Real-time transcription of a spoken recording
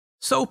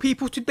So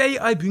people, today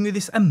I bring you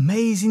this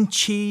amazing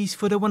cheese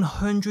for the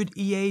 100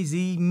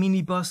 EAZ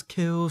mini boss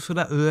kills for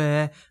that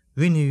rare,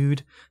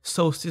 renewed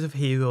Solstice of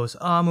Heroes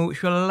armor,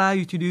 which will allow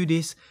you to do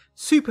this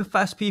super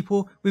fast,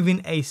 people,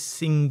 within a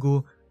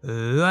single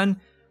run,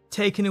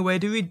 taking away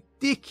the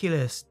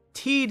ridiculous,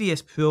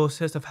 tedious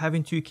process of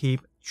having to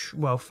keep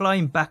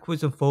flying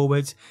backwards and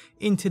forwards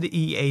into the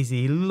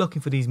EAZ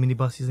looking for these mini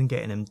bosses and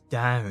getting them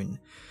down.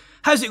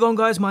 How's it going,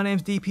 guys? My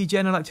name's DPJ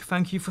and I'd like to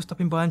thank you for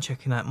stopping by and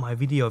checking out my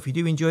video. If you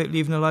do enjoy it,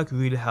 leaving a like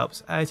really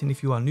helps out, and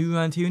if you are new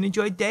around here and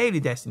enjoy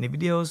daily Destiny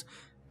videos,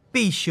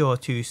 be sure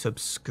to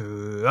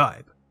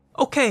subscribe.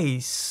 Okay,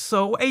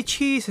 so a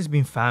cheese has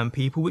been found,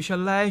 people, which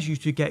allows you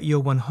to get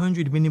your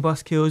 100 mini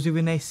boss kills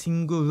within a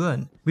single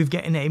run, with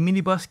getting a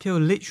mini boss kill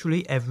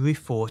literally every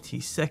 40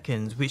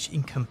 seconds, which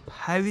in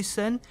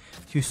comparison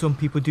to some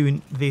people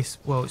doing this,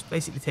 well, it's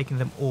basically taking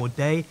them all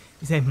day,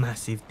 is a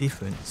massive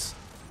difference.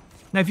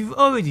 Now, if you've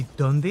already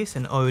done this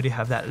and already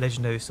have that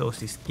legendary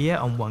Solstice gear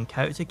on one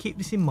character, keep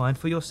this in mind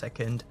for your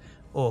second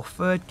or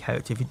third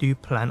character if you do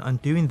plan on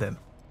doing them.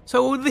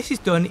 So all this is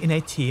done in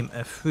a team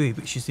of 3,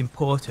 which is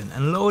important,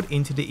 and load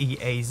into the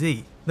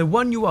EAZ. The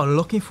one you are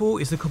looking for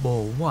is the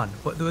Cabal one,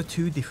 but there are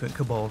 2 different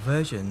Cabal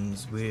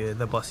versions where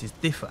the bosses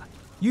differ.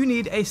 You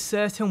need a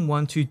certain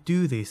one to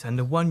do this, and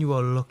the one you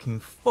are looking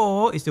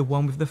for is the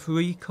one with the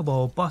 3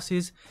 Cabal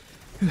bosses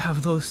who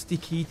have those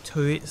sticky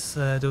turrets,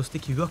 those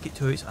sticky rocket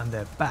turrets on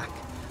their back.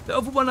 The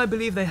other one, I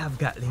believe they have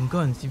Gatling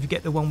guns. If you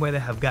get the one where they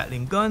have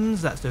Gatling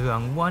guns, that's the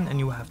wrong one and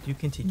you will have to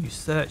continue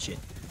searching.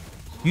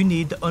 You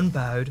need the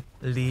Unbowed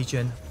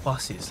Legion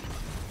bosses.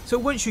 So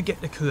once you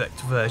get the correct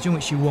version,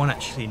 which you won't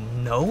actually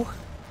know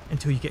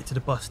until you get to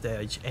the boss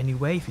stage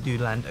anyway, if you do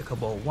land a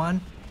Cabal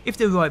one, if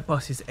the right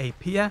bosses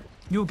appear,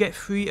 you'll get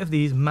 3 of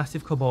these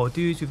massive Cabal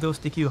dudes with those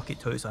sticky rocket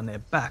turrets on their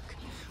back.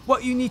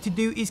 What you need to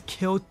do is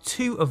kill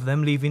 2 of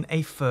them, leaving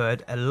a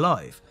 3rd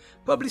alive.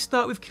 Probably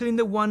start with killing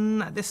the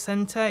one at the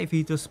center if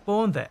he does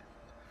spawn there.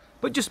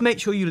 But just make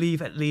sure you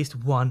leave at least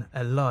 1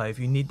 alive.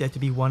 You need there to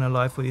be 1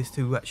 alive for this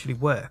to actually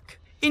work.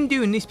 In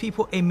doing this,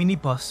 people, a mini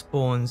boss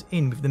spawns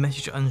in with the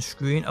message on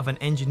screen of an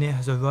engineer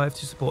has arrived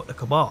to support the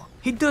Cabal.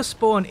 He does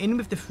spawn in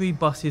with the 3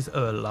 bosses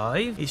are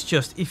alive. It's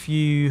just if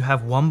you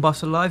have 1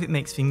 boss alive, it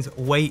makes things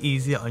way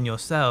easier on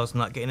yourselves,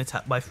 not getting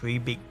attacked by 3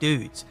 big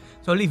dudes.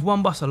 So leave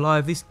 1 boss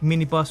alive. This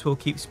mini boss will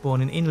keep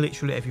spawning in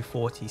literally every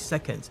 40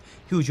 seconds.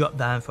 He'll drop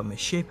down from a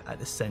ship at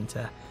the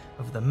center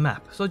of the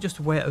map. So just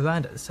wait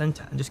around at the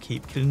center and just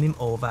keep killing him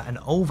over and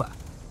over.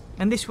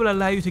 And this will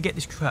allow you to get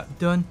this crap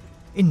done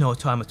in no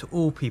time at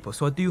all, people.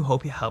 So I do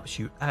hope it helps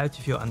you out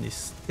if you're on this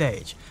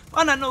stage. But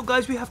on that note,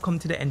 guys, we have come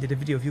to the end of the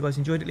video. If you guys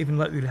enjoyed it, leaving a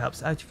like really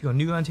helps out. If you're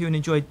new around here and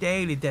enjoy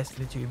daily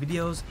Destiny 2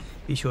 videos,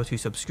 be sure to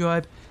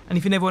subscribe. And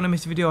if you never want to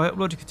miss a video I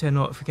upload, you can turn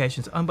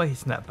notifications on by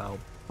hitting that bell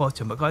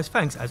button. But guys,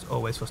 thanks as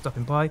always for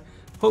stopping by.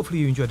 Hopefully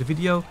you enjoyed the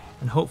video,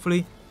 and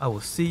hopefully I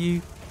will see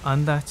you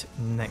on that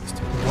next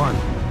one.